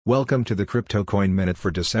Welcome to the Crypto Coin Minute for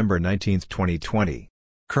December 19, 2020.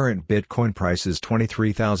 Current Bitcoin price is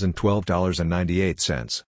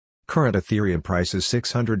 $23,012.98. Current Ethereum price is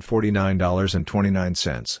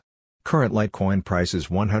 $649.29. Current Litecoin price is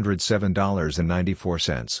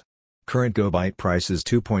 $107.94. Current GoByte price is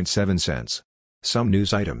 2.7 cents. Some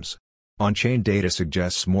news items. On-chain data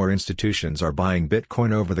suggests more institutions are buying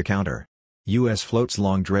Bitcoin over the counter. U.S. floats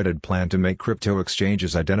long-dreaded plan to make crypto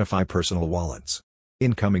exchanges identify personal wallets.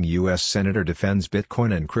 Incoming U.S. Senator defends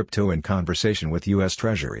Bitcoin and crypto in conversation with U.S.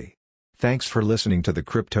 Treasury. Thanks for listening to the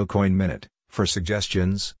Crypto Coin Minute. For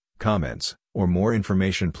suggestions, comments, or more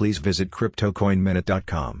information, please visit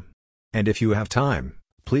CryptoCoinMinute.com. And if you have time,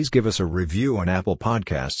 please give us a review on Apple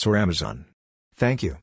Podcasts or Amazon. Thank you.